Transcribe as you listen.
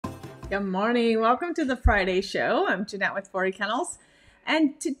Good morning. Welcome to the Friday show. I'm Jeanette with 40 Kennels.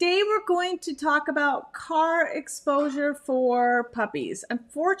 And today we're going to talk about car exposure for puppies.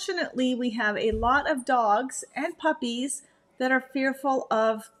 Unfortunately, we have a lot of dogs and puppies that are fearful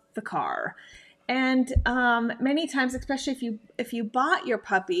of the car. And many times, especially if you bought your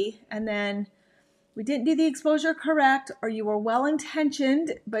puppy and then we didn't do the exposure correct, or you were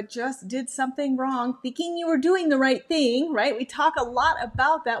well-intentioned but just did something wrong, thinking you were doing the right thing, right? We talk a lot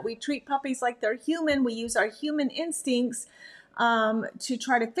about that. We treat puppies like they're human. We use our human instincts to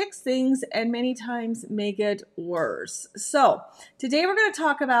try to fix things and many times make it worse. So today we're going to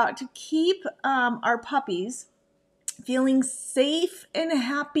talk about to keep our puppies feeling safe and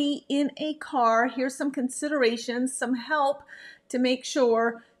happy in a car. Here's some considerations, some help to make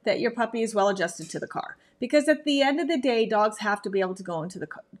sure that your puppy is well adjusted to the car. Because at the end of the day, dogs have to be able to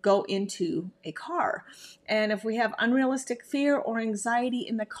go into a car. And if we have unrealistic fear or anxiety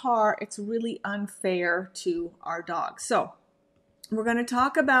in the car, it's really unfair to our dogs. So we're going to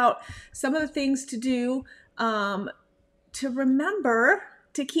talk about some of the things to do to remember,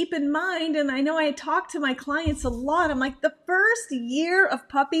 to keep in mind. And I know I talk to my clients a lot. I'm like, the first year of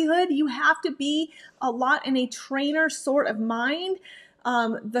puppyhood, you have to be a lot in a trainer sort of mind.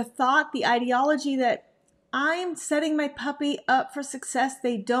 The thought, the ideology that I'm setting my puppy up for success.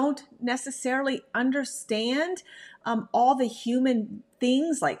 They don't necessarily understand all the human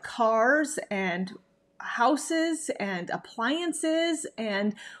things like cars and houses and appliances,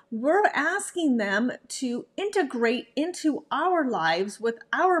 and we're asking them to integrate into our lives with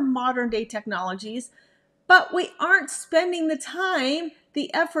our modern day technologies, but we aren't spending the time,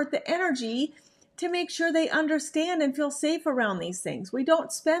 the effort, the energy to make sure they understand and feel safe around these things. We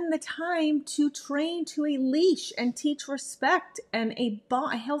don't spend the time to train to a leash and teach respect and a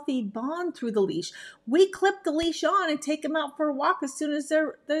healthy bond through the leash. We clip the leash on and take them out for a walk as soon as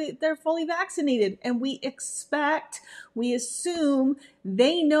they're fully vaccinated, and we assume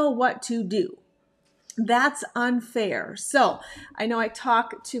they know what to do. That's unfair. So I know I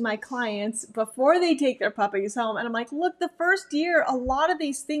talk to my clients before they take their puppies home, and I'm like, look, the first year, a lot of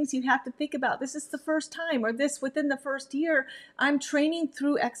these things you have to think about. This is the first time, or this within the first year, I'm training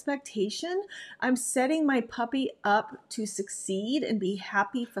through expectation. I'm setting my puppy up to succeed and be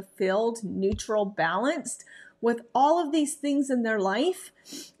happy, fulfilled, neutral, balanced with all of these things in their life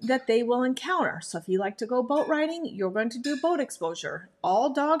that they will encounter. So if you like to go boat riding, you're going to do boat exposure.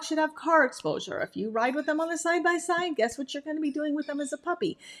 All dogs should have car exposure. If you ride with them on a side-by-side, guess what you're going to be doing with them as a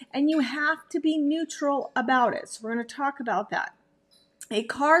puppy? And you have to be neutral about it. So we're going to talk about that. A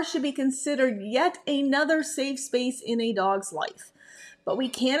car should be considered yet another safe space in a dog's life. But we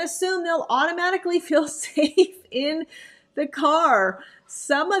can't assume they'll automatically feel safe in the car.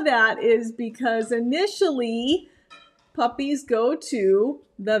 Some of that is because initially puppies go to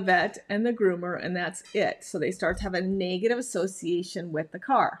the vet and the groomer, and that's it. So they start to have a negative association with the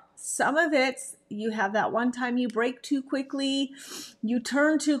car. Some of it's you have that one time you brake too quickly, you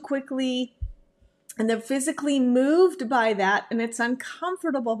turn too quickly, and they're physically moved by that, and it's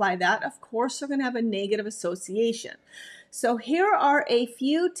uncomfortable by that. Of course, they're going to have a negative association. So here are a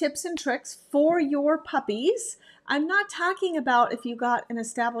few tips and tricks for your puppies. I'm not talking about if you got an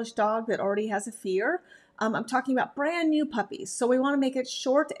established dog that already has a fear. I'm talking about brand new puppies. So we want to make it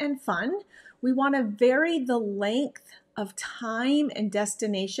short and fun. We want to vary the length of time and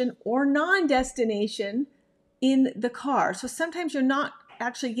destination or non-destination in the car. So sometimes you're not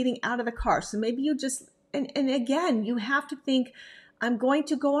actually getting out of the car. So maybe you just, and again, you have to think, I'm going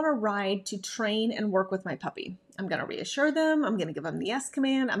to go on a ride to train and work with my puppy. I'm going to reassure them. I'm going to give them the yes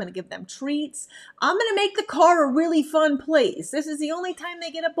command. I'm going to give them treats. I'm going to make the car a really fun place. This is the only time they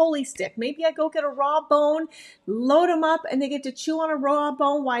get a bully stick. Maybe I go get a raw bone, load them up, and they get to chew on a raw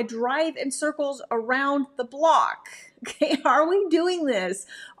bone while I drive in circles around the block. Okay, are we doing this?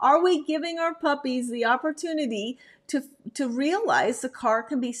 Are we giving our puppies the opportunity to realize the car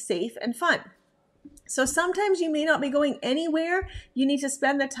can be safe and fun? So sometimes you may not be going anywhere. You need to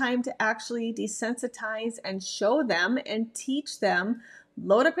spend the time to actually desensitize and show them and teach them,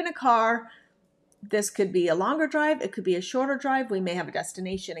 load up in a car. This could be a longer drive. It could be a shorter drive. We may have a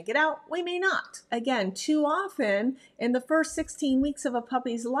destination and get out. We may not. Again, too often in the first 16 weeks of a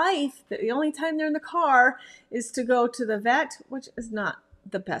puppy's life, the only time they're in the car is to go to the vet, which is not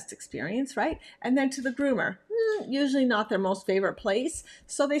the best experience, right? And then to the groomer, usually not their most favorite place.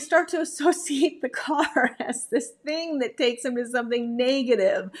 So they start to associate the car as this thing that takes them to something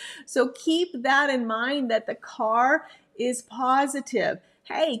negative. So keep that in mind, that the car is positive.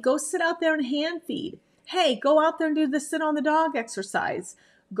 Hey, go sit out there and hand feed. Hey, go out there and do the sit on the dog exercise.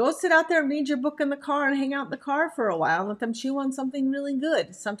 go sit out there and read your book in the car and hang out in the car for a while. Let them chew on something really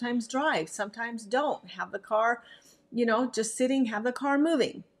good. Sometimes drive, sometimes don't. Have the car, just sitting, have the car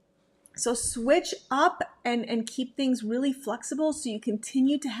moving. So switch up and keep things really flexible so you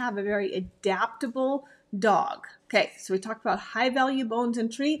continue to have a very adaptable dog. Okay, so we talked about high value bones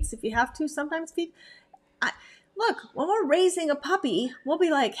and treats. If you have to, sometimes feed. Look, when we're raising a puppy, we'll be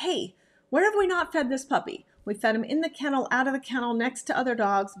like, hey, where have we not fed this puppy? We fed him in the kennel, out of the kennel, next to other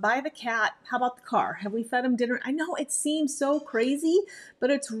dogs, by the cat. How about the car? Have we fed him dinner? I know it seems so crazy, but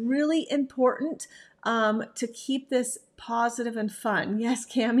it's really important to keep this positive and fun. Yes,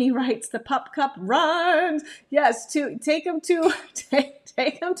 Cammie writes, the pup cup runs. Yes, take them to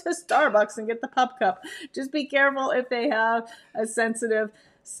Starbucks and get the pup cup. Just be careful if they have a sensitive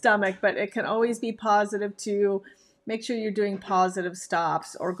stomach, but it can always be positive to make sure you're doing positive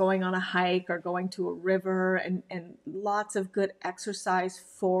stops or going on a hike or going to a river, and lots of good exercise.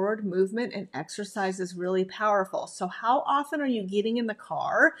 Forward movement and exercise is really powerful. So how often are you getting in the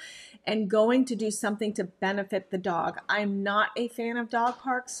car and going to do something to benefit the dog? I'm not a fan of dog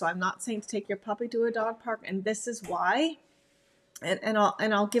parks, so I'm not saying to take your puppy to a dog park, and this is why, and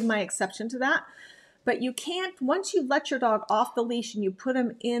I'll give my exception to that. But you can't, once you let your dog off the leash and you put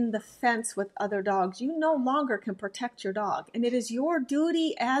him in the fence with other dogs, you no longer can protect your dog. And it is your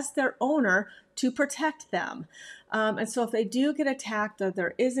duty as their owner to protect them. And so if they do get attacked or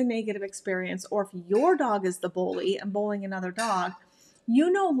there is a negative experience, or if your dog is the bully and bullying another dog,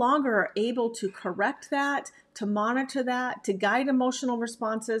 you no longer are able to correct that, to monitor that, to guide emotional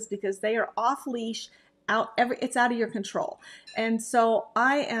responses, because they are off leash. It's out of your control. And so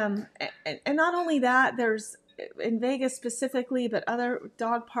and not only that, there's in Vegas specifically, but other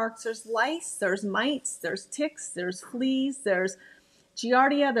dog parks, there's lice, there's mites, there's ticks, there's fleas, there's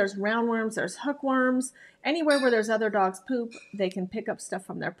giardia, there's roundworms, there's hookworms. Anywhere where there's other dogs' poop, they can pick up stuff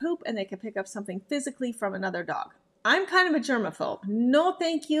from their poop, and they can pick up something physically from another dog. I'm kind of a germaphobe. No,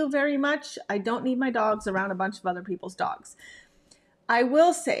 thank you very much. I don't need my dogs around a bunch of other people's dogs. I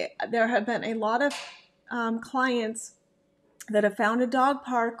will say there have been a lot of clients that have found a dog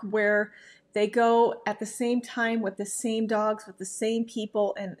park where they go at the same time with the same dogs, with the same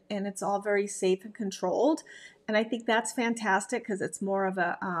people, and it's all very safe and controlled. And I think that's fantastic because it's more of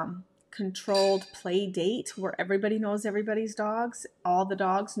a controlled play date where everybody knows everybody's dogs. All the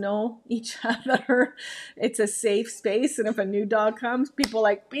dogs know each other. It's a safe space. And if a new dog comes, people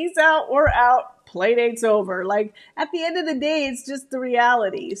like, peace out, we're out, play date's over. Like at the end of the day, it's just the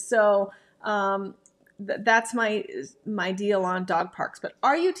reality. So, that's my deal on dog parks. But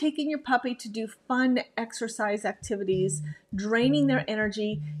are you taking your puppy to do fun exercise activities, draining their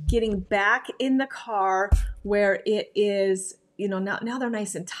energy, getting back in the car where it is, now they're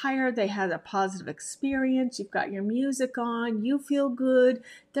nice and tired, they had a positive experience, you've got your music on, you feel good.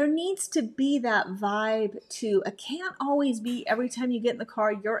 There needs to be that vibe too. It can't always be every time you get in the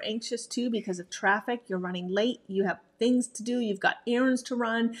car, you're anxious too because of traffic, you're running late, you have things to do, you've got errands to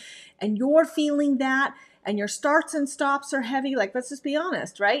run, and you're feeling that, and your starts and stops are heavy. Like, let's just be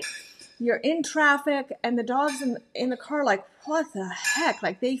honest, right? You're in traffic, and the dogs in the car like, what the heck?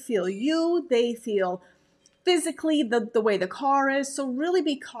 Like, they feel you, they feel physically the way the car is. So really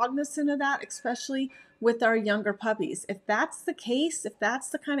be cognizant of that, especially with our younger puppies. If that's the case, if that's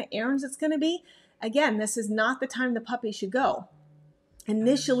the kind of errands it's going to be, again, this is not the time the puppy should go.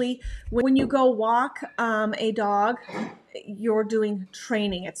 Initially, when you go walk a dog, you're doing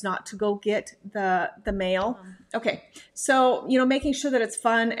training. It's not to go get the mail. Okay, so making sure that it's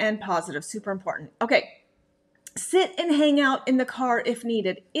fun and positive, super important. Okay, sit and hang out in the car if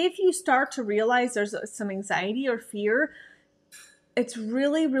needed. If you start to realize there's some anxiety or fear, it's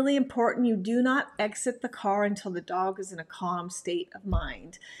really, really important you do not exit the car until the dog is in a calm state of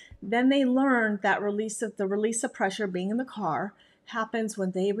mind. Then they learn that the release of pressure being in the car happens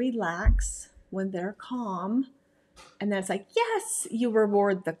when they relax, when they're calm, and then it's like, yes, you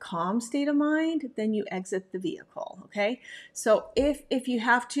reward the calm state of mind, then you exit the vehicle, okay? So if you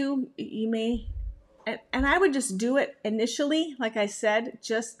have to, you may, and I would just do it initially, like I said,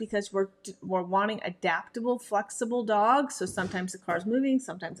 just because we're wanting adaptable, flexible dogs. So sometimes the car's moving,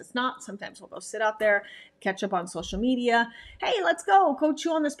 sometimes it's not. Sometimes we'll go sit out there, catch up on social media. Hey, let's go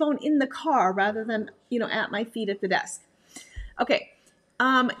chew on this bone in the car rather than, at my feet at the desk. Okay,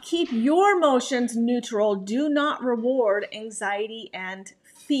 keep your emotions neutral. Do not reward anxiety and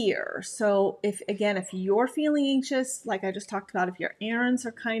fear. So if you're feeling anxious, like I just talked about, if your errands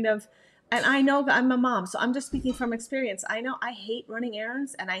are kind of, and I know I'm a mom, so I'm just speaking from experience. I know I hate running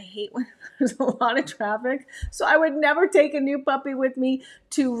errands and I hate when there's a lot of traffic. So I would never take a new puppy with me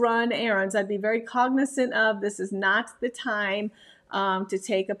to run errands. I'd be very cognizant of this is not the time to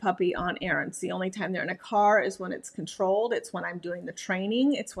take a puppy on errands. The only time they're in a car is when it's controlled. It's when I'm doing the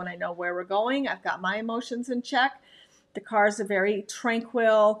training. It's when I know where we're going. I've got my emotions in check. The car is a very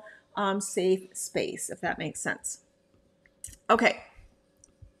tranquil, safe space, if that makes sense. Okay,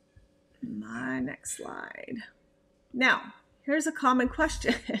 my next slide. Now, here's a common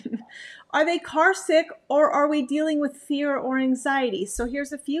question. Are they car sick, or are we dealing with fear or anxiety? So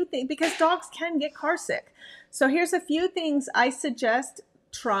here's a few things, because dogs can get car sick. So here's a few things I suggest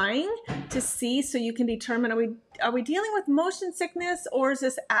trying to see so you can determine, are we dealing with motion sickness, or is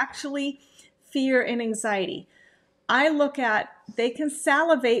this actually fear and anxiety? I look at, they can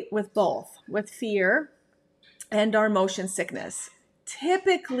salivate with both, with fear and our motion sickness.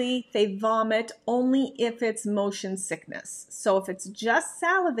 Typically, they vomit only if it's motion sickness. So if it's just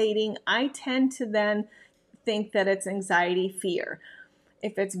salivating, I tend to then think that it's anxiety, fear.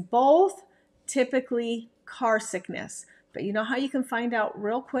 If it's both, typically car sickness. But you know how you can find out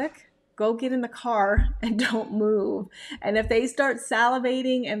real quick? Go get in the car and don't move. And if they start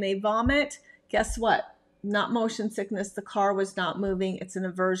salivating and they vomit, guess what? Not motion sickness. The car was not moving. It's an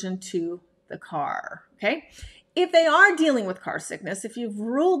aversion to the car. Okay? If they are dealing with car sickness, if you've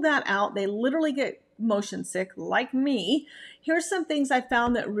ruled that out, they literally get motion sick like me, here's some things I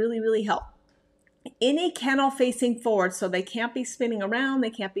found that really, really help. In a kennel facing forward, so they can't be spinning around, they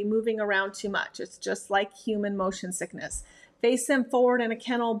can't be moving around too much. It's just like human motion sickness. Face them forward in a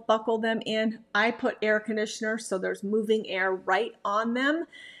kennel, buckle them in. I put air conditioner, so there's moving air right on them.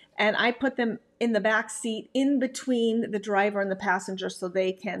 And I put them in the back seat in between the driver and the passenger so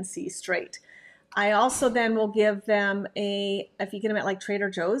they can see straight. I also then will give them if you get them at like Trader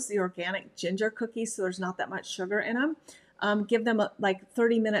Joe's, the organic ginger cookies, so there's not that much sugar in them. Give them like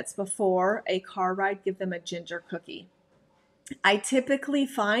 30 minutes before a car ride, give them a ginger cookie. I typically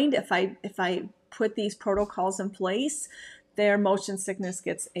find if I put these protocols in place, their motion sickness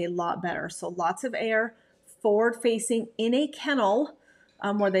gets a lot better. So lots of air, forward facing in a kennel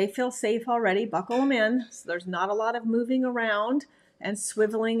where they feel safe already, buckle them in. So there's not a lot of moving around and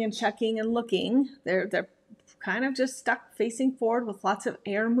swiveling and checking and looking. They're kind of just stuck facing forward with lots of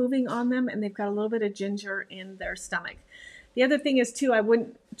air moving on them, and they've got a little bit of ginger in their stomach. The other thing is too, I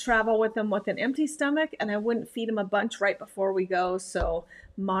wouldn't travel with them with an empty stomach, and I wouldn't feed them a bunch right before we go. So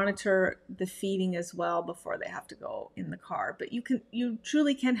monitor the feeding as well before they have to go in the car. But you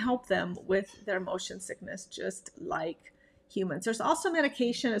truly can help them with their motion sickness, just like humans. There's also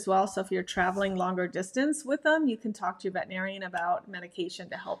medication as well. So if you're traveling longer distance with them, you can talk to your veterinarian about medication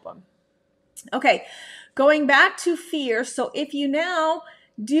to help them. Okay, going back to fear. So if you now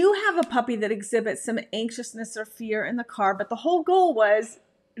do have a puppy that exhibits some anxiousness or fear in the car, but the whole goal was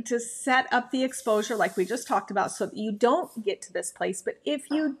to set up the exposure like we just talked about so that you don't get to this place. But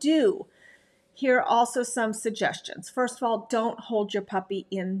if you do, here are also some suggestions. First of all, don't hold your puppy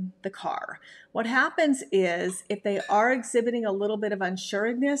in the car. What happens is if they are exhibiting a little bit of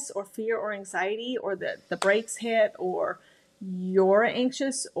unsureness or fear or anxiety, or the brakes hit, or you're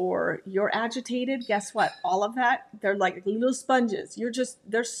anxious or you're agitated, guess what? All of that, they're like little sponges.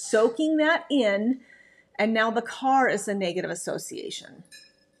 They're soaking that in, and now the car is a negative association.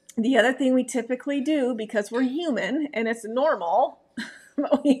 The other thing we typically do, because we're human and it's normal,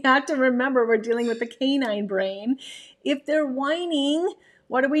 but we have to remember we're dealing with the canine brain. If they're whining,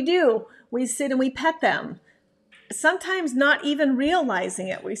 what do? We sit and we pet them. Sometimes not even realizing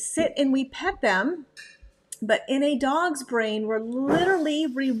it. We sit and we pet them. But in a dog's brain, we're literally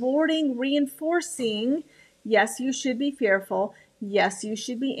rewarding, reinforcing, yes, you should be fearful. Yes, you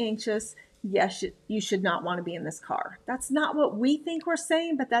should be anxious. Yes, you should not want to be in this car. That's not what we think we're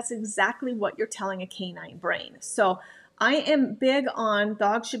saying, but that's exactly what you're telling a canine brain. So I am big on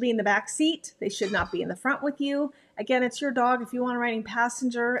dogs should be in the back seat. They should not be in the front with you. Again, it's your dog. If you want a riding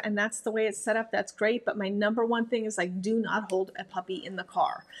passenger and that's the way it's set up, that's great. But my number one thing is do not hold a puppy in the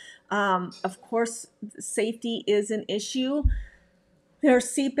car. Of course, safety is an issue. There are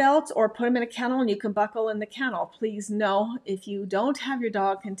seatbelts, or put them in a kennel and you can buckle in the kennel. Please know, if you don't have your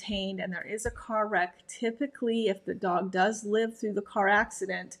dog contained and there is a car wreck, typically if the dog does live through the car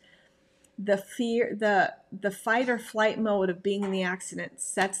accident, the fight or flight mode of being in the accident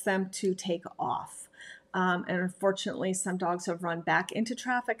sets them to take off. And unfortunately, some dogs have run back into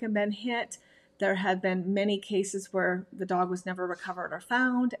traffic and been hit. There have been many cases where the dog was never recovered or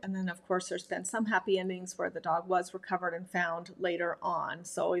found. And then, of course, there's been some happy endings where the dog was recovered and found later on.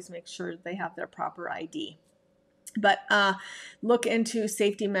 So always make sure they have their proper ID. But look into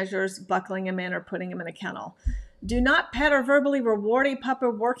safety measures, buckling them in or putting them in a kennel. Do not pet or verbally reward a puppy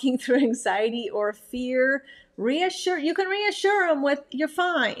working through anxiety or fear. You can reassure them with, you're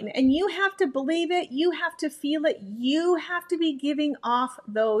fine. And you have to believe it. You have to feel it. You have to be giving off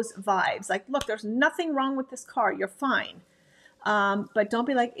those vibes. Like, look, there's nothing wrong with this car. You're fine. But don't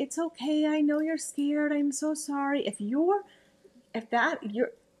be like, it's okay. I know you're scared. I'm so sorry. If you're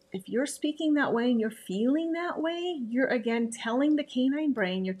speaking that way and you're feeling that way, you're again telling the canine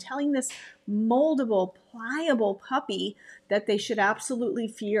brain, you're telling this moldable, pliable puppy that they should absolutely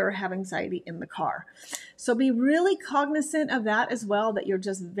fear or have anxiety in the car. So be really cognizant of that as well, that you're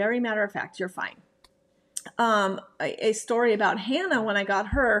just very matter of fact, you're fine. A story about Hannah, when I got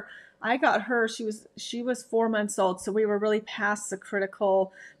her, she was 4 months old. So we were really past the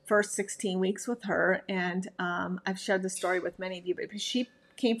critical first 16 weeks with her. And I've shared this story with many of you, but she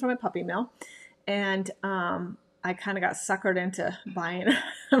came from a puppy mill, and I kind of got suckered into buying her.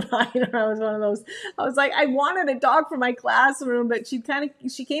 I was one of those. I was like, I wanted a dog for my classroom, but she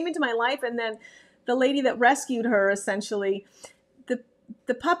came into my life, and then the lady that rescued her, essentially,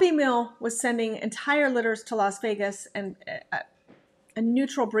 the puppy mill was sending entire litters to Las Vegas, and a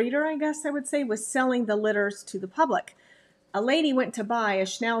neutral breeder, I guess I would say, was selling the litters to the public. A lady went to buy a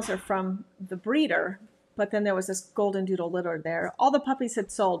Schnauzer from the breeder, but then there was this golden doodle litter there. All the puppies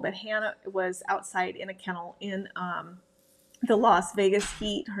had sold, but Hannah was outside in a kennel in the Las Vegas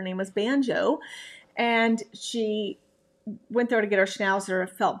heat. Her name was Banjo, and she went there to get her Schnauzer,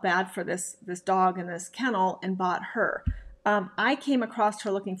 felt bad for this dog in this kennel, and bought her. I came across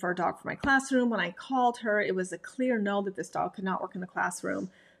her looking for a dog for my classroom. When I called her, it was a clear no that this dog could not work in the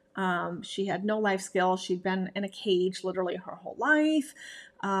classroom. She had no life skills. She'd been in a cage literally her whole life,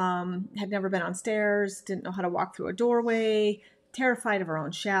 had never been on stairs, didn't know how to walk through a doorway, terrified of her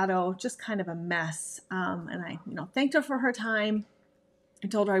own shadow, just kind of a mess. And I, thanked her for her time. I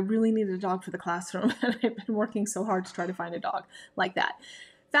told her I really needed a dog for the classroom, and I've been working so hard to try to find a dog like that.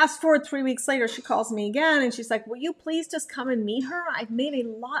 Fast forward 3 weeks later, she calls me again, and she's like, will you please just come and meet her? I've made a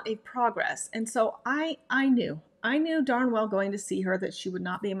lot of progress. And so I knew darn well going to see her that she would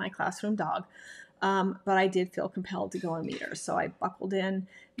not be my classroom dog. But I did feel compelled to go and meet her. So I buckled in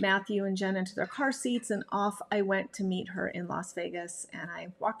Matthew and Jen into their car seats, and off I went to meet her in Las Vegas. And I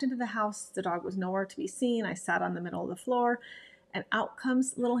walked into the house. The dog was nowhere to be seen. I sat on the middle of the floor, and out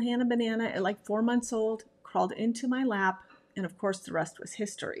comes little Hannah Banana at like 4 months old, crawled into my lap. And of course, the rest was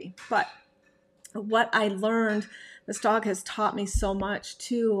history. But what I learned, this dog has taught me so much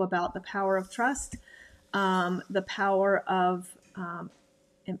too about the power of trust, the power of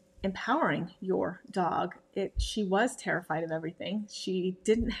empowering your dog. She was terrified of everything. She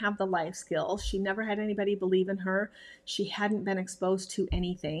didn't have the life skills. She never had anybody believe in her. She hadn't been exposed to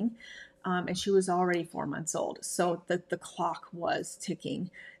anything. And she was already 4 months old. So the clock was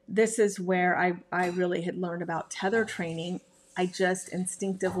ticking. This is where I really had learned about tether training. I just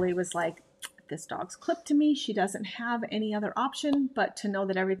instinctively was like, this dog's clipped to me. She doesn't have any other option but to know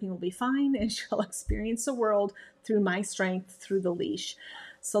that everything will be fine, and she'll experience the world through my strength, through the leash.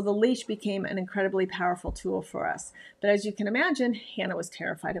 So the leash became an incredibly powerful tool for us. But as you can imagine, Hannah was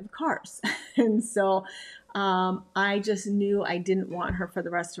terrified of cars. And so I just knew I didn't want her for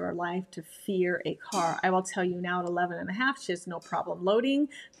the rest of her life to fear a car. I will tell you now at 11 and a half, she has no problem loading.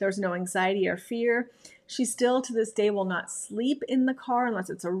 There's no anxiety or fear. She still to this day will not sleep in the car unless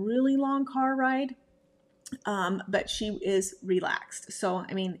it's a really long car ride. But she is relaxed. So,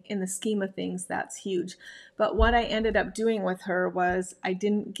 I mean, in the scheme of things, that's huge. But what I ended up doing with her was I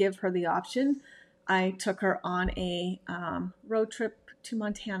didn't give her the option. I took her on a road trip to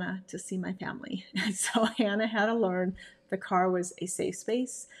Montana to see my family. And so Hannah had to learn the car was a safe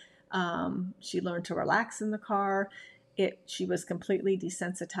space. She learned to relax in the car. She was completely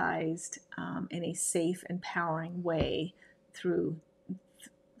desensitized in a safe, empowering way through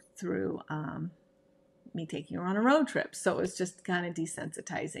me taking her on a road trip. So it was just kind of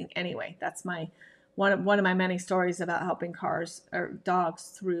desensitizing. Anyway, that's one of my many stories about helping dogs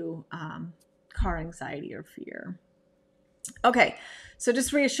through car anxiety or fear. Okay, so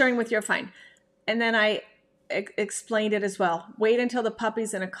just reassuring with you're fine. And then I explained it as well. Wait until the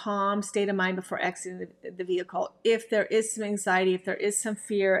puppy's in a calm state of mind before exiting the vehicle. If there is some anxiety, if there is some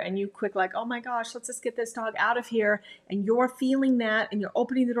fear, and you quick like, oh my gosh, let's just get this dog out of here, and you're feeling that, and you're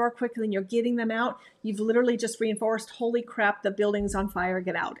opening the door quickly, and you're getting them out, you've literally just reinforced, holy crap, the building's on fire,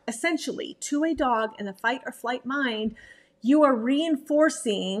 get out. Essentially, to a dog in the fight or flight mind, you are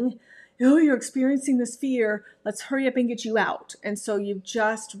reinforcing, oh, you're experiencing this fear, let's hurry up and get you out. And so you've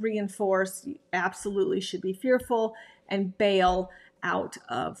just reinforced you absolutely should be fearful and bail out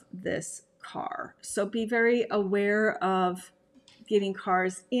of this car. So be very aware of getting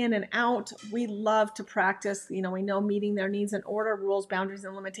cars in and out. We love to practice. We know meeting their needs and order, rules, boundaries,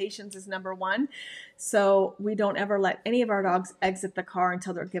 and limitations is number one. So we don't ever let any of our dogs exit the car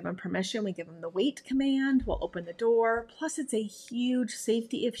until they're given permission. We give them the wait command. We'll open the door. Plus, it's a huge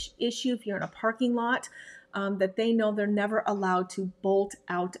safety issue if you're in a parking lot. That they know they're never allowed to bolt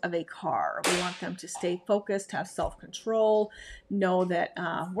out of a car. We want them to stay focused, have self-control, know that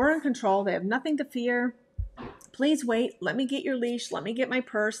we're in control. They have nothing to fear. Please wait. Let me get your leash. Let me get my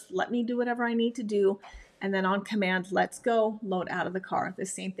purse. Let me do whatever I need to do. And then on command, let's go, load out of the car. The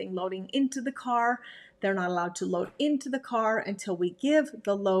same thing, loading into the car. They're not allowed to load into the car until we give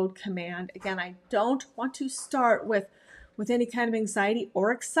the load command. Again, I don't want to start with any kind of anxiety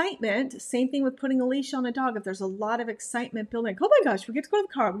or excitement. Same thing with putting a leash on a dog. If there's a lot of excitement building, oh my gosh, we get to go to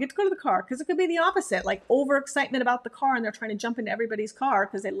the car. We get to go to the car. Because it could be the opposite, like overexcitement about the car and they're trying to jump into everybody's car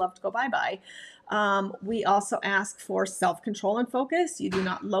because they love to go bye-bye. We also ask for self-control and focus. You do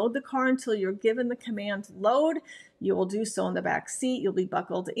not load the car until you're given the command to load. You will do so in the back seat. You'll be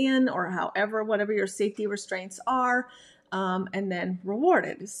buckled in or whatever your safety restraints are, and then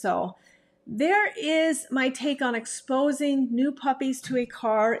rewarded. So there is my take on exposing new puppies to a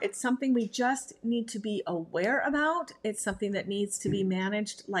car. It's something we just need to be aware about. It's something that needs to be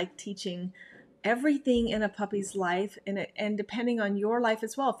managed like teaching everything in a puppy's life, and depending on your life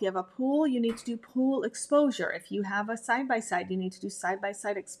as well. If you have a pool, you need to do pool exposure. If you have a side-by-side, you need to do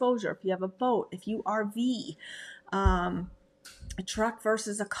side-by-side exposure. If you have a boat, if you RV, a truck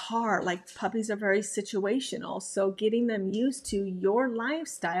versus a car, like puppies are very situational. So getting them used to your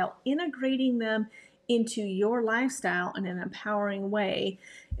lifestyle, integrating them into your lifestyle in an empowering way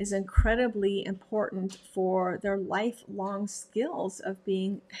is incredibly important for their lifelong skills of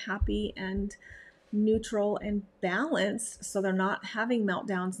being happy and neutral and balanced, so they're not having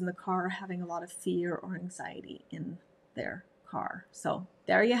meltdowns in the car, having a lot of fear or anxiety in their car. So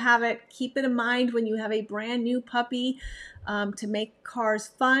there you have it. Keep it in mind when you have a brand new puppy, to make cars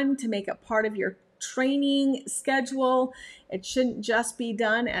fun, to make it part of your training schedule. It shouldn't just be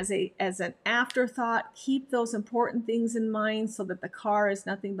done as an afterthought. Keep those important things in mind so that the car is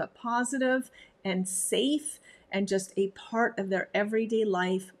nothing but positive and safe and just a part of their everyday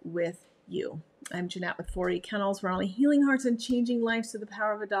life with you. I'm Jeanette with 4E Kennels. We're only healing hearts and changing lives through the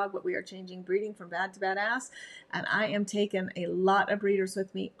power of a dog, but we are changing breeding from bad to badass. And I am taking a lot of breeders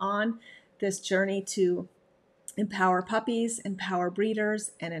with me on this journey to empower puppies, empower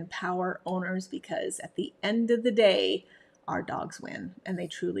breeders, and empower owners, because at the end of the day, our dogs win and they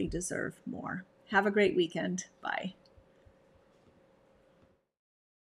truly deserve more. Have a great weekend. Bye.